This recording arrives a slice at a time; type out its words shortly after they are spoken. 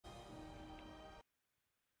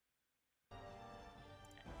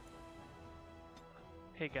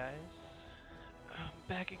Hey guys,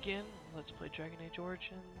 back again. Let's play Dragon Age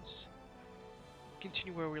Origins.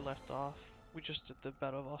 Continue where we left off. We just did the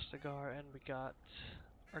Battle of Ostagar and we got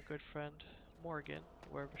our good friend Morgan,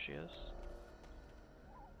 wherever she is.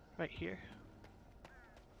 Right here.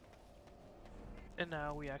 And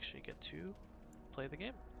now we actually get to play the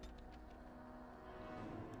game.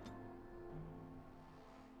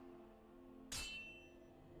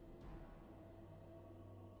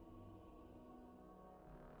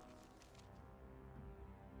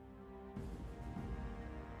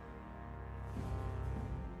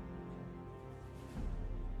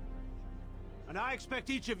 And I expect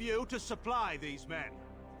each of you to supply these men.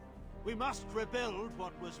 We must rebuild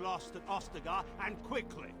what was lost at Ostagar, and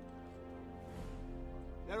quickly.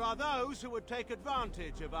 There are those who would take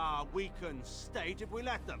advantage of our weakened state if we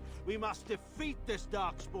let them. We must defeat this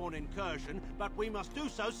Darkspawn incursion, but we must do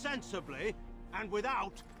so sensibly and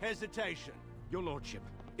without hesitation. Your Lordship,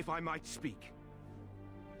 if I might speak.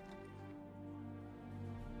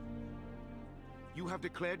 You have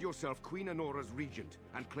declared yourself Queen Honora's regent,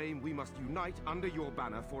 and claim we must unite under your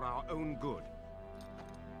banner for our own good.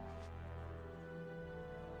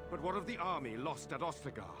 But what of the army lost at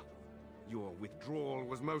Ostagar? Your withdrawal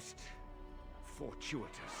was most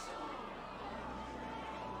fortuitous.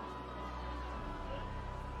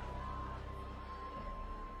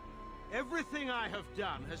 Everything I have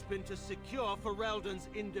done has been to secure Ferelden's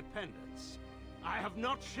independence. I have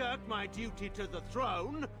not shirked my duty to the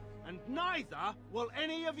throne, and neither will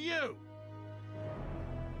any of you!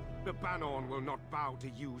 The Banorn will not bow to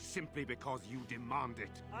you simply because you demand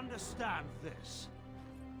it. Understand this.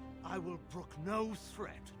 I will brook no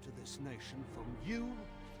threat to this nation from you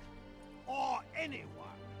or anyone.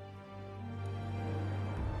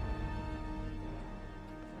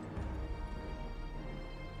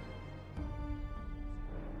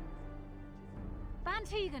 Van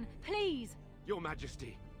Tegan, please! Your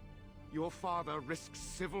Majesty, your father risks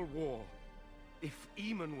civil war. If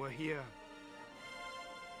Eamon were here...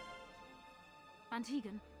 Van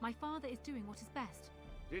Tegan, my father is doing what is best.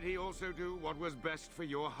 Did he also do what was best for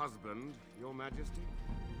your husband, Your Majesty?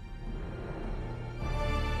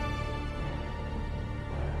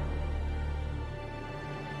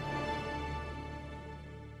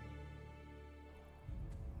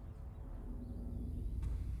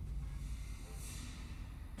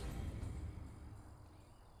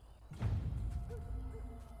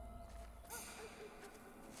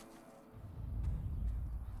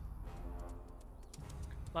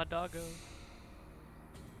 My doggo.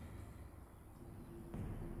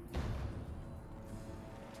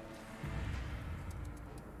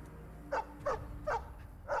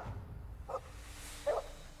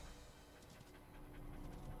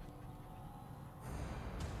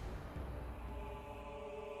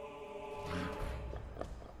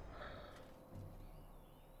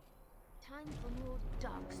 Time for more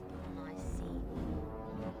Darkspawn, I see.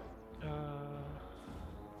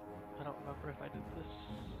 I don't remember if I did this.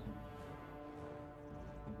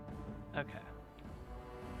 Okay.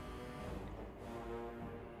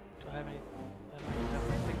 Do I have any? I don't have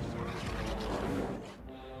anything to do.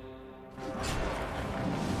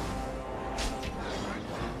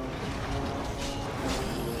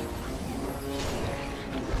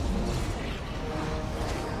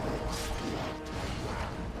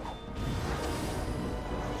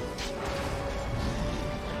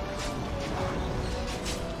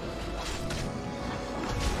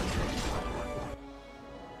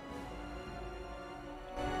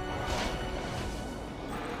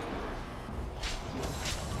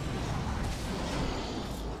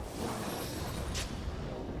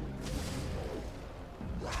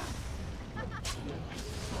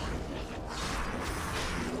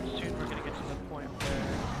 Soon we're gonna get to the point where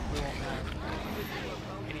we won't have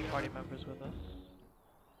any party members with us.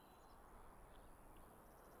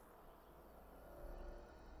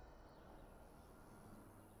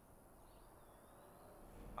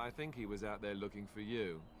 I think he was out there looking for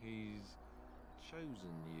you. He's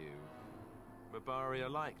chosen you. Mabari are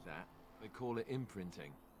like that. They call it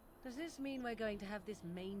imprinting. Does this mean we're going to have this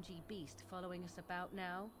mangy beast following us about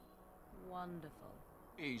now? Wonderful.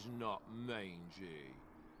 He's not mangy.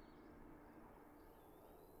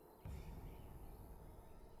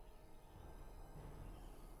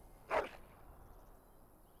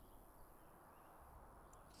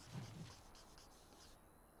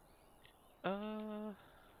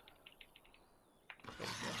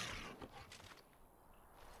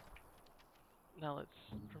 Now let's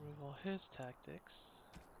remove all his tactics.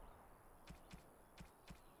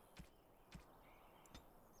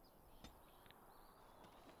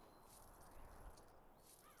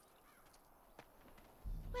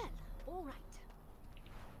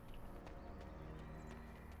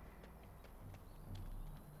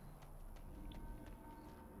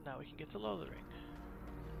 we can get to Lothering.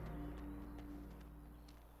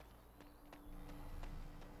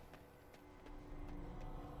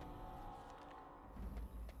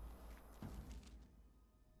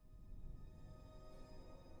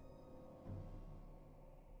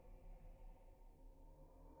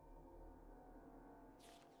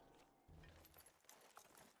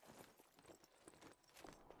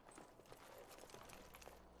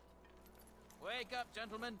 Wake up,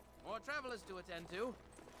 gentlemen. More travelers to attend to.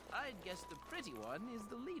 I'd guess the pretty one is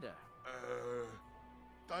the leader.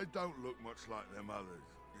 They don't look much like them others,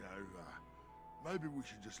 you know. Maybe we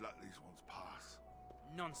should just let these ones pass.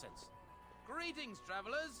 Nonsense. Greetings,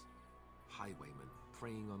 travelers. Highwaymen,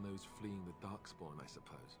 preying on those fleeing the Darkspawn, I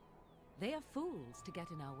suppose. They are fools to get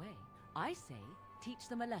in our way. I say, teach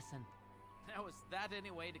them a lesson. Now, is that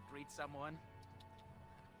any way to greet someone?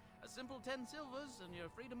 A simple 10 silvers and you're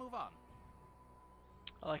free to move on.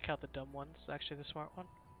 I like how the dumb one's actually the smart one.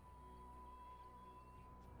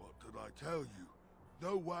 What did I tell you?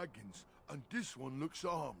 No wagons, and this one looks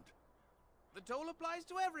armed. The toll applies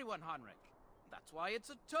to everyone, Heinrich. That's why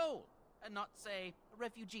it's a toll, and not, say, a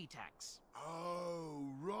refugee tax. Oh,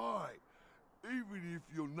 right. Even if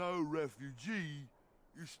you're no refugee,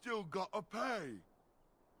 you still gotta pay.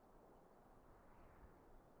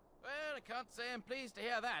 Well, I can't say I'm pleased to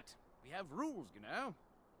hear that. We have rules, you know.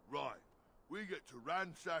 Right. We get to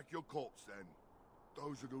ransack your corpse then.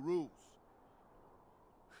 Those are the rules.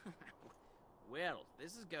 Well,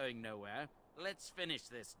 this is going nowhere. Let's finish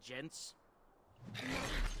this, gents.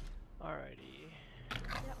 Alrighty.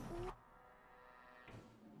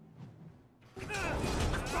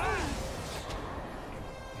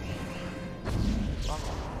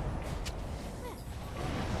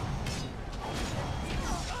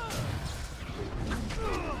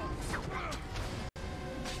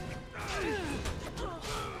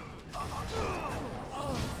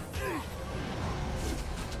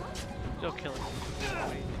 Still killing him.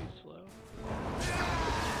 Way too slow.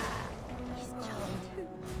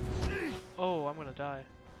 Oh, I'm gonna die.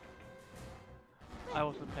 I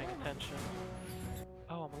wasn't paying attention.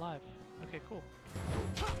 Oh, I'm alive. Okay, cool.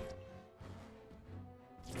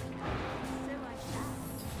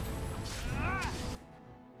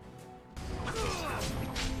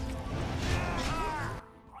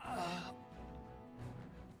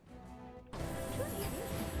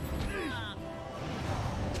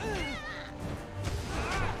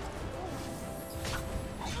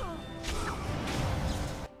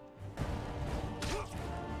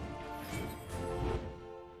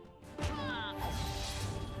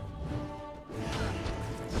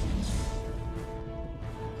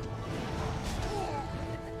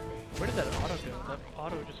 Where did that auto go? That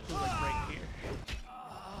auto just flew like right here.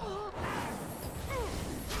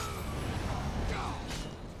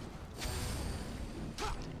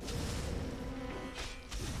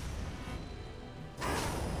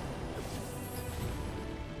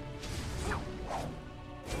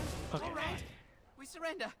 Okay. All right, we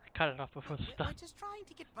surrender. I cut it off before the We're stun. just trying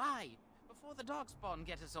to get by before the Darkspawn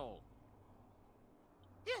get us all.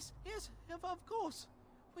 Yes, of course.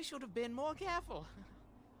 We should have been more careful.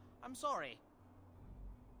 I'm sorry.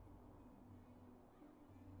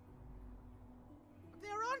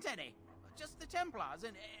 There aren't any. Just the Templars,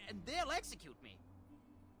 and they'll execute me.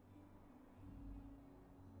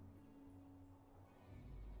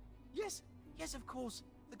 Yes, of course.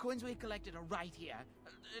 The coins we collected are right here.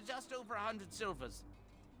 Just over 100 silvers.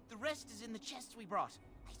 The rest is in the chests we brought.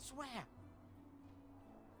 I swear.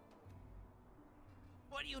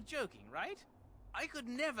 What, are you joking, right? I could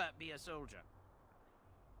never be a soldier.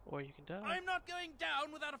 Or you can die. I'm not going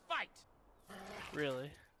down without a fight.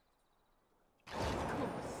 Really?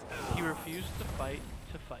 He refused to fight.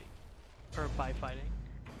 Or by fighting.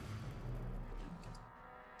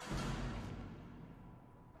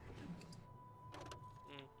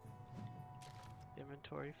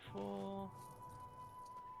 Inventory full.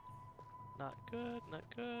 Not good, not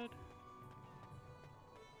good.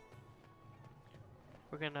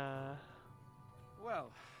 We're gonna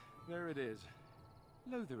Well, there it is.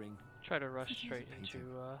 Lothering. try to rush It is straight a into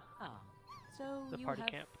painting. So The you party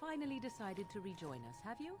have camp. finally decided to rejoin us,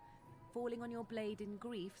 have you? Falling on your blade in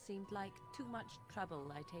grief seemed like too much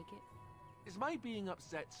trouble, I take it. Is my being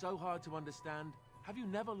upset so hard to understand? Have you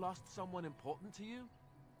never lost someone important to you?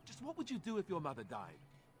 Just what would you do if your mother died?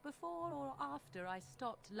 Before or after I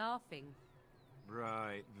stopped laughing.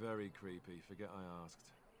 Right, very creepy. Forget I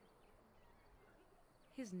asked.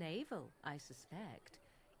 His navel, I suspect.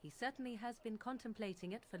 He certainly has been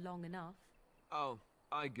contemplating it for long enough. Oh,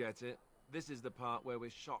 I get it. This is the part where we're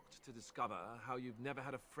shocked to discover how you've never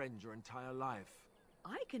had a friend your entire life.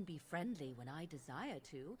 I can be friendly when I desire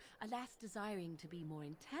to. Alas, desiring to be more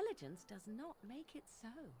intelligent does not make it so.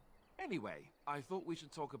 Anyway, I thought we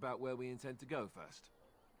should talk about where we intend to go first.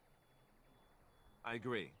 I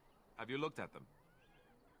agree. Have you looked at them?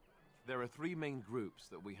 There are 3 main groups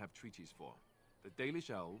that we have treaties for. The Dalish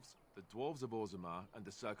Elves, the Dwarves of Orzammar, and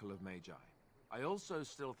the Circle of Magi. I also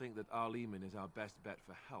still think that Arleman is our best bet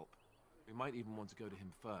for help. We might even want to go to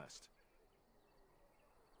him first.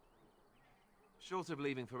 Short of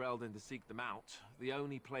leaving Ferelden to seek them out, the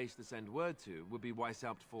only place to send word to would be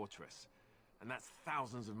Weishaupt Fortress. And that's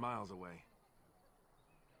thousands of miles away.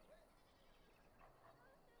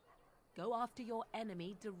 Go after your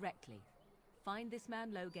enemy directly. Find this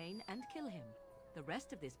man Loghain and kill him. The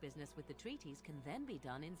rest of this business with the treaties can then be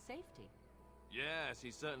done in safety. Yes,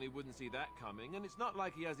 he certainly wouldn't see that coming, and it's not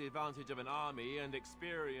like he has the advantage of an army and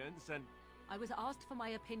experience and... I was asked for my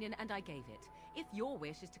opinion and I gave it. If your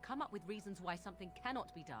wish is to come up with reasons why something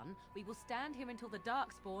cannot be done, we will stand here until the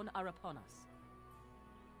Darkspawn are upon us.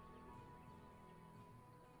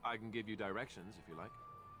 I can give you directions, if you like.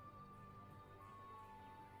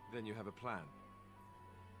 Then you have a plan.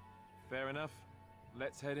 Fair enough.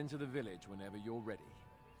 Let's head into the village whenever you're ready.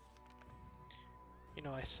 You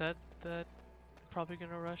know, I said that I'm probably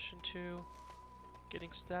gonna rush into getting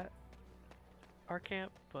our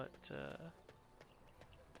camp, but I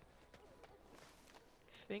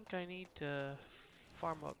think I need to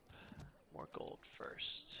farm up more gold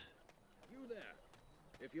first. You there.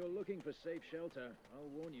 If you're looking for safe shelter, I'll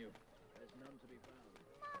warn you, there's none to be found.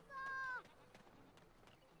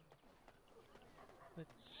 Let's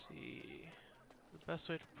see. The best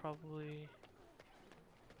way to probably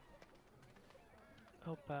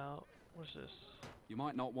help out. What's this? You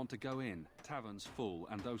might not want to go in. Tavern's full,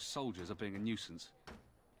 and those soldiers are being a nuisance.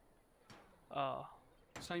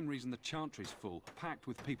 Same reason the Chantry's full, packed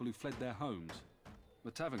with people who fled their homes.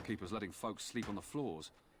 The tavern keeper's letting folks sleep on the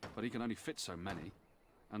floors, but he can only fit so many.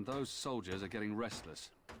 And those soldiers are getting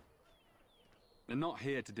restless. They're not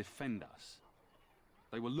here to defend us.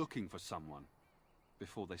 They were looking for someone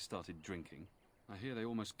before they started drinking. I hear they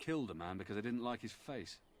almost killed a man because they didn't like his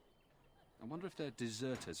face. I wonder if they're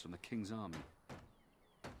deserters from the King's army.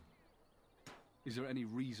 Is there any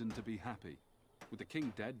reason to be happy? With the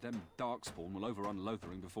King dead, them Darkspawn will overrun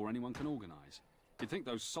Lothering before anyone can organize. You'd think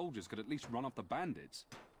those soldiers could at least run off the bandits.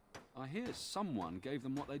 I hear someone gave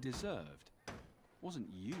them what they deserved. Wasn't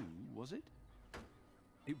you, was it?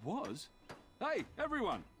 It was? Hey,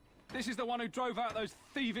 everyone! This is the one who drove out those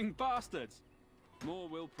thieving bastards! More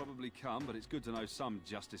will probably come, but it's good to know some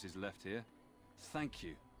justice is left here. Thank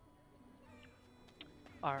you.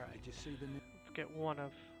 Alright, Did you see the... let's get one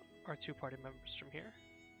of our 2 party members from here.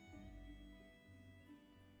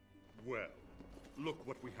 Well, look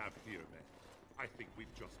what we have here, men. I think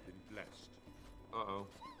we've just been blessed. Uh-oh.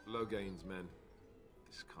 Loghain's men.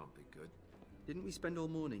 This can't be good. Didn't we spend all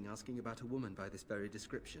morning asking about a woman by this very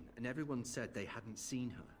description, and everyone said they hadn't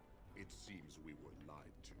seen her? It seems we were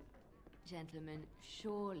lied to. Gentlemen,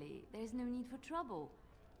 surely there's no need for trouble.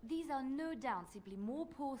 These are no doubt simply more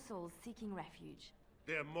poor souls seeking refuge.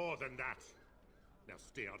 They're more than that. Now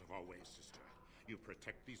stay out of our way, sister. You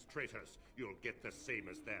protect these traitors, you'll get the same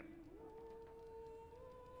as them.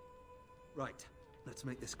 Right, let's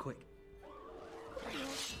make this quick.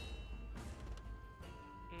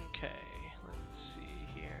 Okay, let's see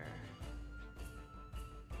here.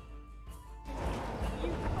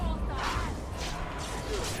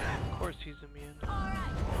 Of course he's immune. Let's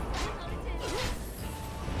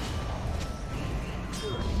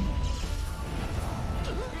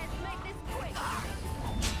make this quick.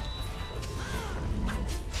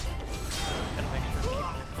 Gotta make sure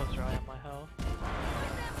I'm keeping a closer eye on my health.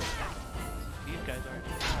 These guys aren't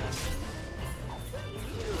bad.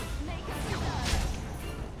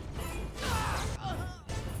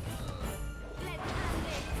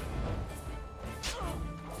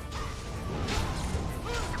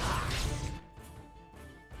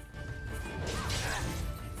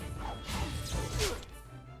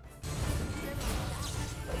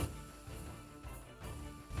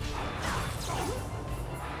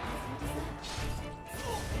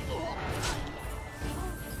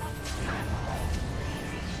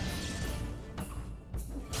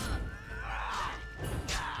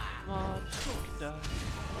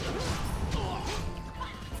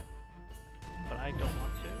 But I don't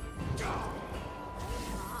want to.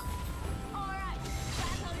 Alright,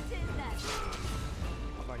 that's what it is then.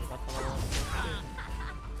 I've already got the level up.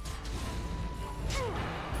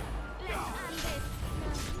 Let's end this.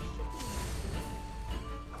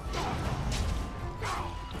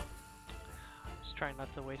 Just trying not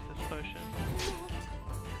to waste this potion.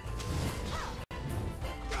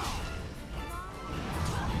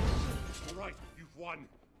 won.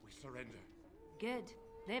 We surrender. Good.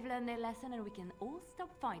 They've learned their lesson and we can all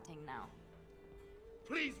stop fighting now.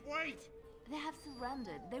 Please wait! They have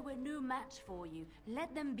surrendered. They were no match for you.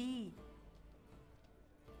 Let them be.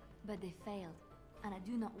 But they failed, and I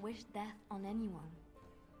do not wish death on anyone.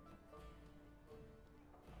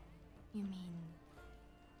 You mean...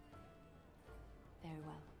 Very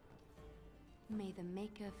well. May the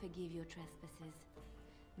Maker forgive your trespasses.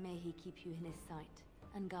 May he keep you in his sight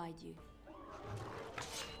and guide you.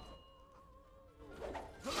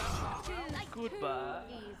 Goodbye.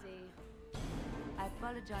 Easy. I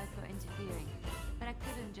apologize for interfering, but I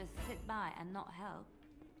couldn't just sit by and not help.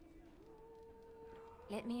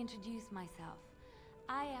 Let me introduce myself.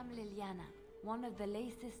 I am Liliana, one of the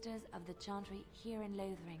lay sisters of the Chantry here in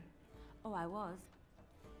Lothering. Oh, I was.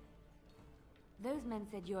 Those men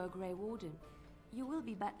said you're a Grey Warden. You will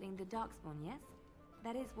be battling the Darkspawn, yes?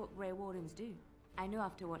 That is what Grey Wardens do. I know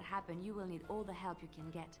after what happened, you will need all the help you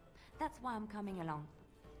can get. That's why I'm coming along.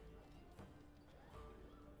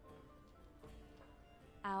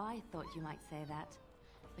 Oh, I thought you might say that.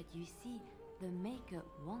 But you see, the Maker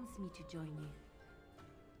wants me to join you.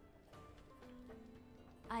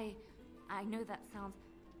 I know that sounds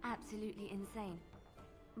absolutely insane,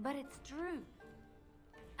 but it's true.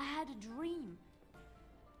 I had a dream.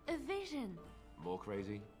 A vision. More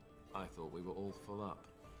crazy? I thought we were all full up.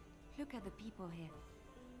 Look at the people here.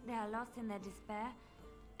 They are lost in their despair,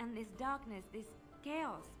 and this darkness, this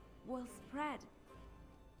chaos, will spread.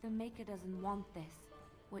 The Maker doesn't want this.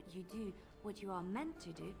 What you do, what you are meant to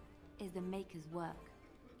do, is the Maker's work.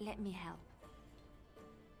 Let me help.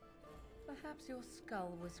 Perhaps your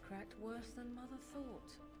skull was cracked worse than Mother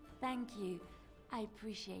thought. Thank you. I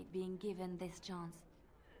appreciate being given this chance.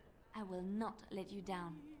 I will not let you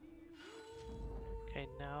down. Okay,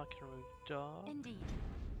 now I can remove dog. Indeed.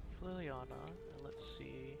 Liliana, and let's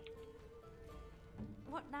see.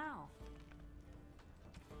 What now?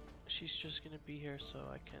 She's just gonna be here so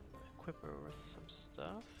I can equip her with some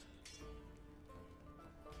stuff.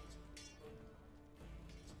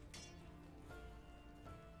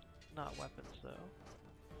 Not weapons though.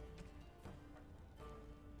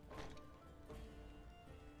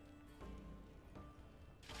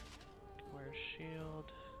 Wear a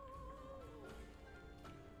shield.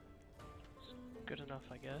 It's good enough,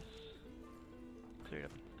 I guess. Cleared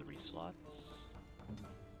up 3 slots.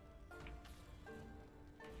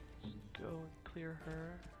 Let's go and clear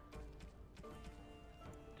her.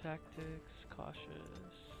 Tactics,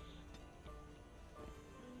 cautious.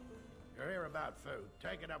 You're here about food.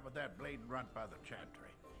 Take it up with that bleeding runt by the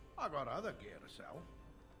Chantry. I got other gear to sell.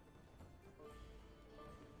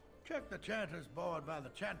 Check the Chanter's board by the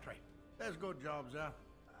Chantry. There's good jobs there.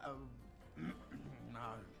 I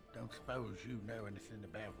don't suppose you know anything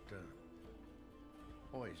about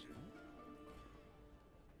poison.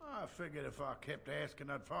 I figured if I kept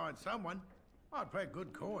asking, I'd find someone. I'd pay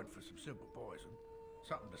good coin for some simple poison.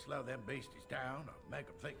 Something to slow them beasties down or make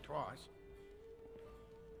them think twice.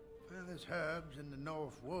 Well, there's herbs in the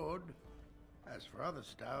North Wood. As for other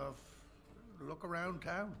stuff, look around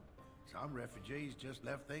town. Some refugees just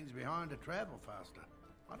left things behind to travel faster.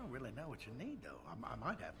 I don't really know what you need, though. I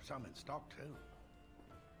might have some in stock, too.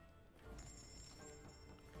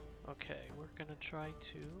 Okay, we're gonna try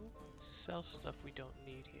to sell stuff we don't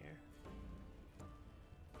need here.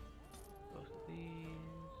 Both of these.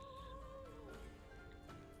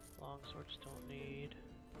 Long swords don't need.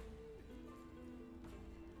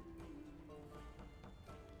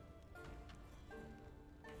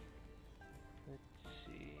 Let's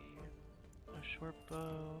see. No short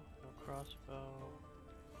bow, no crossbow.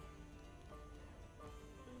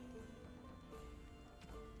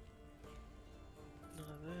 None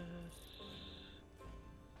of this.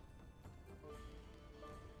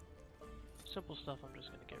 Simple stuff I'm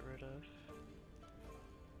just gonna get rid of.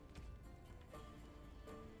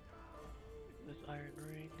 This iron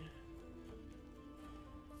ring.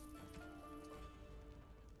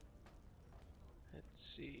 Let's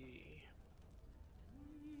see.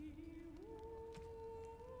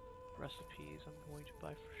 Recipes I'm going to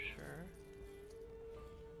buy for sure.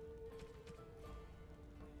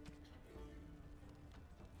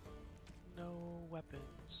 No weapons.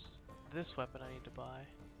 This weapon I need to buy.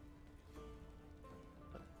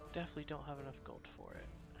 But definitely don't have enough gold for it.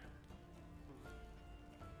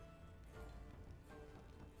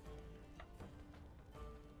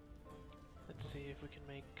 Let's see if we can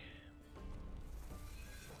make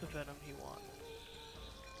the venom he wants.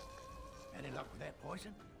 Any luck with that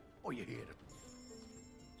poison? Or you here to...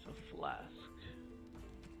 So flask.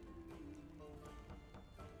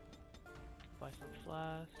 Buy some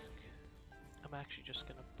flask. I'm actually just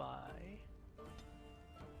gonna buy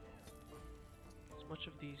much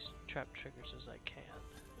of these trap triggers as I can.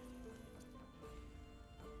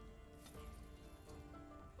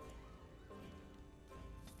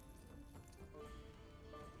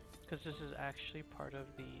 Because this is actually part of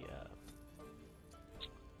the,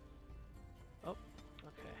 oh,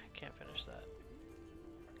 okay, I can't finish that.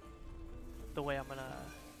 The way I'm gonna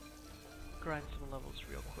grind some levels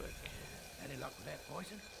real quick. Any luck with that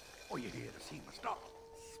poison? Or you here to see my stock?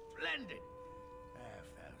 Splendid! If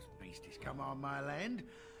those beasties come on my land,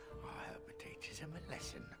 I hope it teaches them a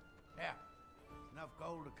lesson. Yeah, enough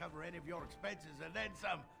gold to cover any of your expenses and then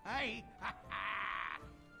some, hey?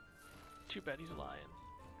 Too bad he's lying,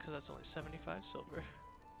 because that's only 75 silver.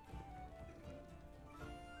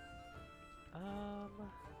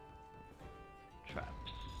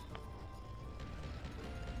 Traps.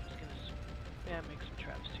 Just gonna make some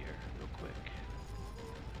traps here real quick.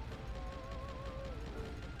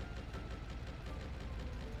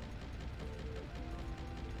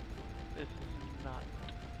 This is not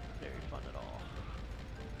very fun at all.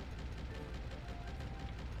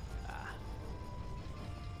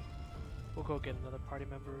 We'll go get another party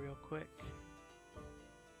member real quick,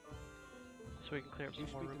 so we can clear up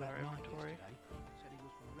some more room in our inventory.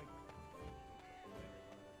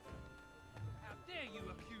 How dare you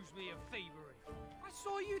accuse me of thievery? I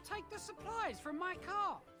saw you take the supplies from my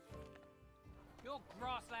car. Your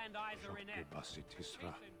grassland eyes are inept.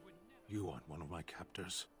 You aren't one of my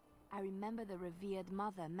captors. I remember the revered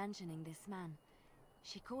mother mentioning this man.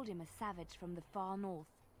 She called him a savage from the far north.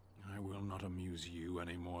 I will not amuse you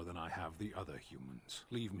any more than I have the other humans.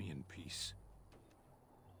 Leave me in peace.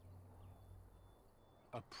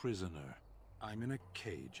 A prisoner. I'm in a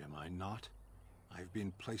cage, am I not? I've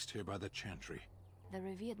been placed here by the Chantry. The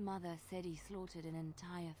revered mother said he slaughtered an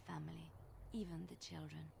entire family, even the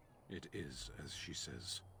children. It is, as she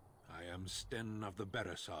says. I am Sten of the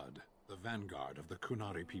Beresad, the vanguard of the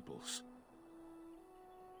Kunari peoples.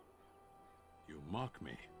 You mock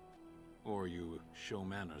me, or you show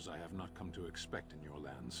manners I have not come to expect in your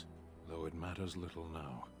lands. Though it matters little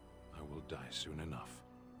now, I will die soon enough.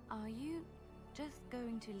 Are you just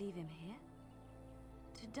going to leave him here?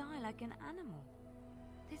 To die like an animal?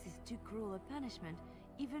 This is too cruel a punishment,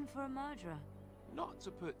 even for a murderer. Not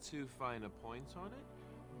to put too fine a point on it,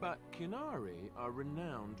 but Kunari are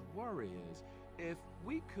renowned warriors. If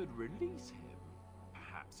we could release him,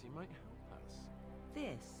 perhaps he might help us.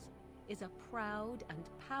 This is a proud and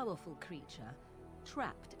powerful creature,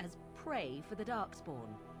 trapped as prey for the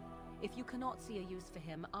Darkspawn. If you cannot see a use for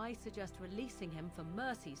him, I suggest releasing him for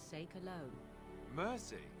mercy's sake alone.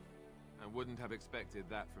 Mercy? I wouldn't have expected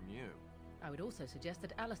that from you. I would also suggest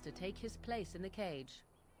that Alistair take his place in the cage.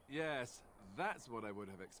 Yes, that's what I would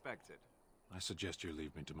have expected. I suggest you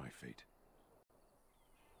leave me to my fate.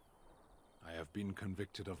 I have been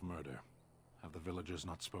convicted of murder. Have the villagers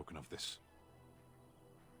not spoken of this?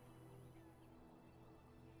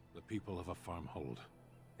 The people of a farm hold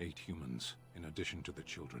 8 humans, in addition to the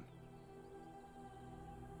children.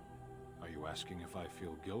 Are you asking if I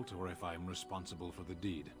feel guilt or if I am responsible for the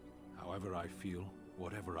deed? However I feel,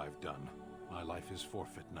 whatever I've done, my life is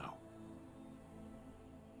forfeit now.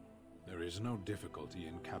 There is no difficulty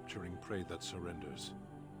in capturing prey that surrenders.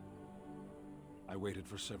 I waited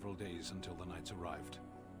for several days until the knights arrived.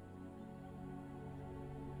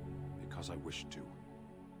 Because I wished to.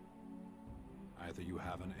 Either you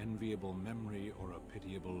have an enviable memory or a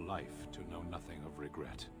pitiable life to know nothing of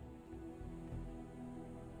regret.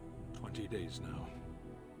 20 days now.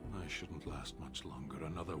 I shouldn't last much longer,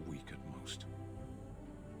 another week at most.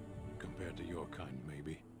 Compared to your kind,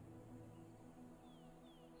 maybe.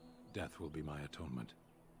 Death will be my atonement.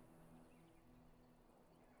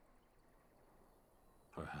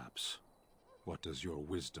 Perhaps. What does your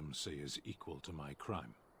wisdom say is equal to my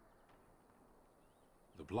crime?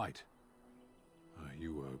 The Blight. Are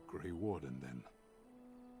you a Grey Warden, then?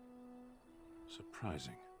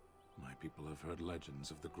 Surprising. My people have heard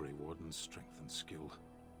legends of the Grey Warden's strength and skill.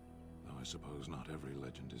 Though I suppose not every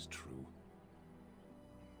legend is true.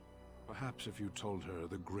 Perhaps if you told her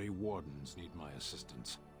the Grey Wardens need my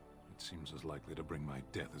assistance, it seems as likely to bring my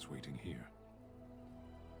death as waiting here.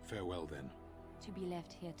 Farewell, then. To be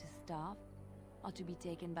left here to starve? Or to be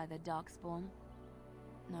taken by the Darkspawn?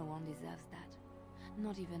 No one deserves that.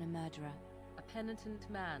 Not even a murderer. A penitent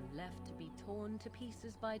man left to be torn to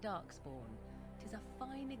pieces by Darkspawn. 'Tis a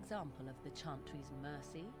fine example of the Chantry's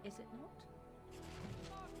mercy, is it not?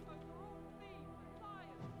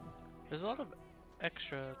 There's a lot of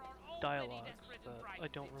extra dialogues that I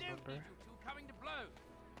don't remember.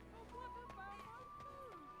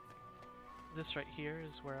 This right here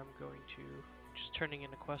is where I'm going to just turning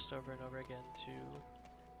in a quest over and over again to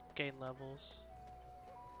gain levels.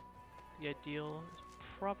 The ideal is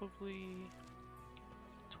probably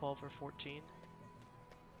 12 or 14.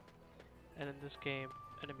 And in this game,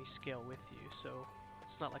 enemies scale with you, so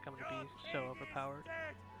it's not like I'm going to be so overpowered.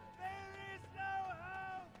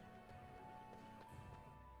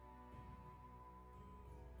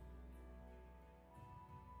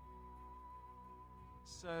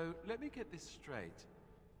 So, let me get this straight.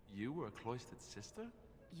 You were a cloistered sister?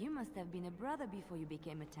 You must have been a brother before you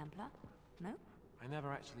became a Templar, no? I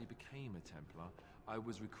never actually became a Templar. I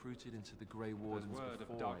was recruited into the Grey Wardens There's word of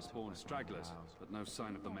before I Darkspawn took stragglers, but no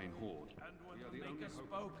sign of the main horde. And when We are the the only Maker hope.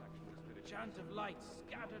 spoke, the chant of light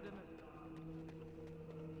scattered in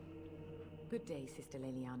Good day, Sister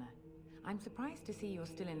Leliana. I'm surprised to see you're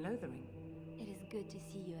still in Lothering. It is good to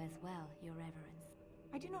see you as well, Your Reverence.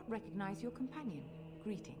 I do not recognize your companion.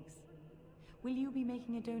 Greetings. Will you be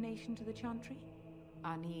making a donation to the Chantry?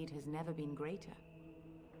 Our need has never been greater.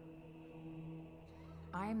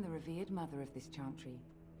 I am the revered mother of this Chantry.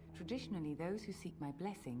 Traditionally, those who seek my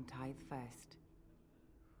blessing tithe first.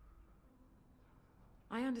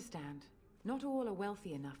 I understand. Not all are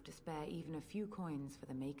wealthy enough to spare even a few coins for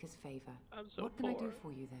the Maker's favor. I'm so What can I do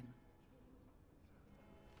for you then?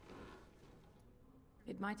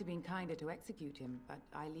 It might have been kinder to execute him, but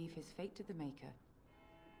I leave his fate to the Maker.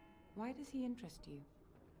 Why does he interest you?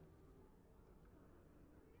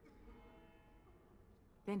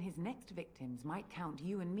 Then his next victims might count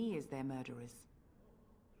you and me as their murderers.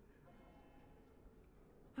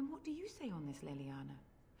 And what do you say on this, Leliana?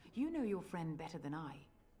 You know your friend better than I.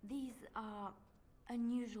 These are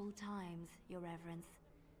unusual times, Your Reverence.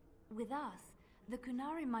 With us, the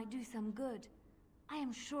Kunari might do some good. I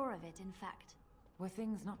am sure of it, in fact. Were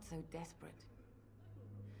things not so desperate?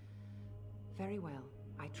 Very well,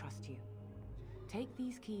 I trust you. Take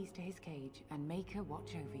these keys to his cage and make her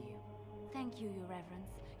watch over you. Thank you, Your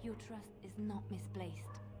Reverence. Your trust is not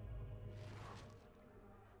misplaced.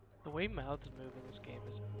 The way mouths move in this game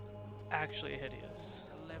is actually hideous.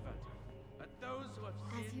 delivered. But those who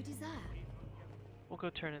have As you desire. We'll go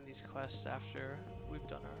turn in these quests after we've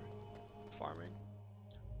done our farming.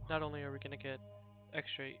 Not only are we going to get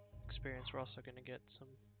extra experience, we're also going to get some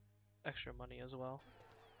extra money as well.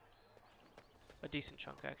 A decent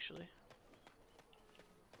chunk, actually.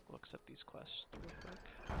 We'll accept these quests real quick.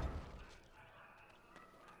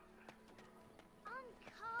 I'm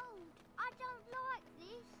cold. I don't like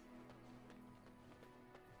this.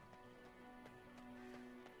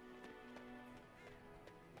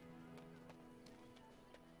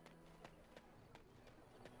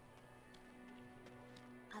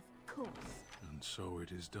 Of course. And so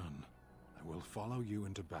it is done. I will follow you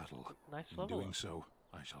into battle. Nice In level doing up. so,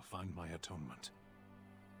 I shall find my atonement.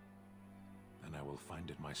 Then I will find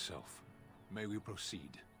it myself. May we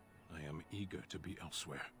proceed? I am eager to be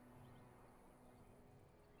elsewhere.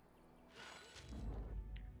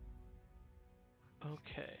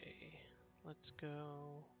 Okay, let's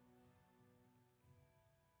go.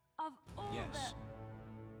 Of all Yes.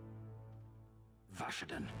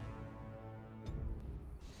 Vashaden.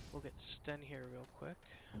 We'll get Sten here real quick.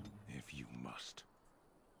 If you must.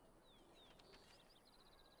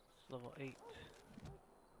 It's level 8.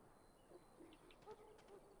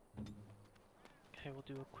 Okay, we'll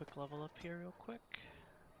do a quick level up here real quick.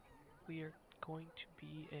 We are going to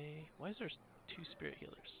be a... Why is there 2 spirit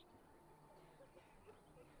healers?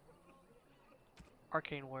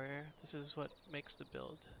 Arcane Warrior. This is what makes the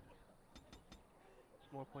build.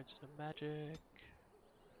 It's more points into magic.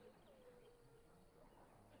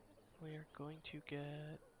 We are going to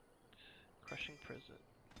get Crushing Prison.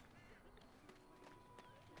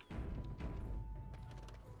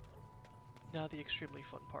 Now the extremely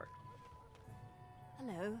fun part.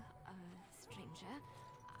 Hello, stranger.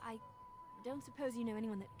 I don't suppose you know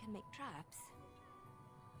anyone that can make traps.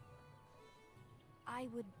 I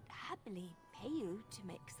would happily pay you to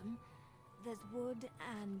make some. There's wood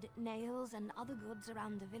and nails and other goods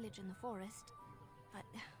around the village and the forest. But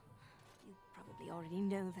you probably already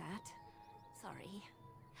know that. Sorry.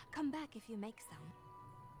 Come back if you make some.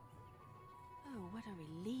 Oh, what a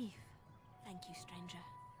relief. Thank you, stranger.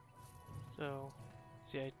 So,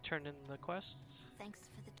 see, I turned in the quests. Thanks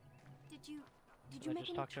for the... Did you I make just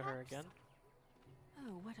any talk to her traps? again.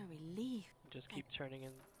 Oh, what a relief. Just keep turning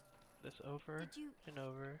in this over Did you... and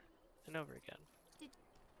over and over again. Did...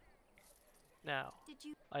 Now, Did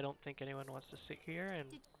you... I don't think anyone wants to sit here and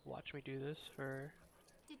watch me do this for,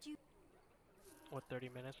 Did you... what, 30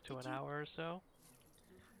 minutes to an Did you- hour or so.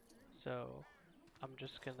 So, I'm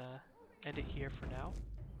just gonna end it here for now.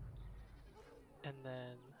 And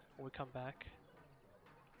then, when we come back,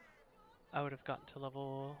 I would have gotten to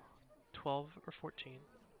level 12 or 14,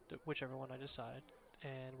 whichever one I decide.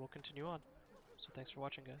 and we'll continue on. So thanks for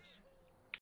watching, guys.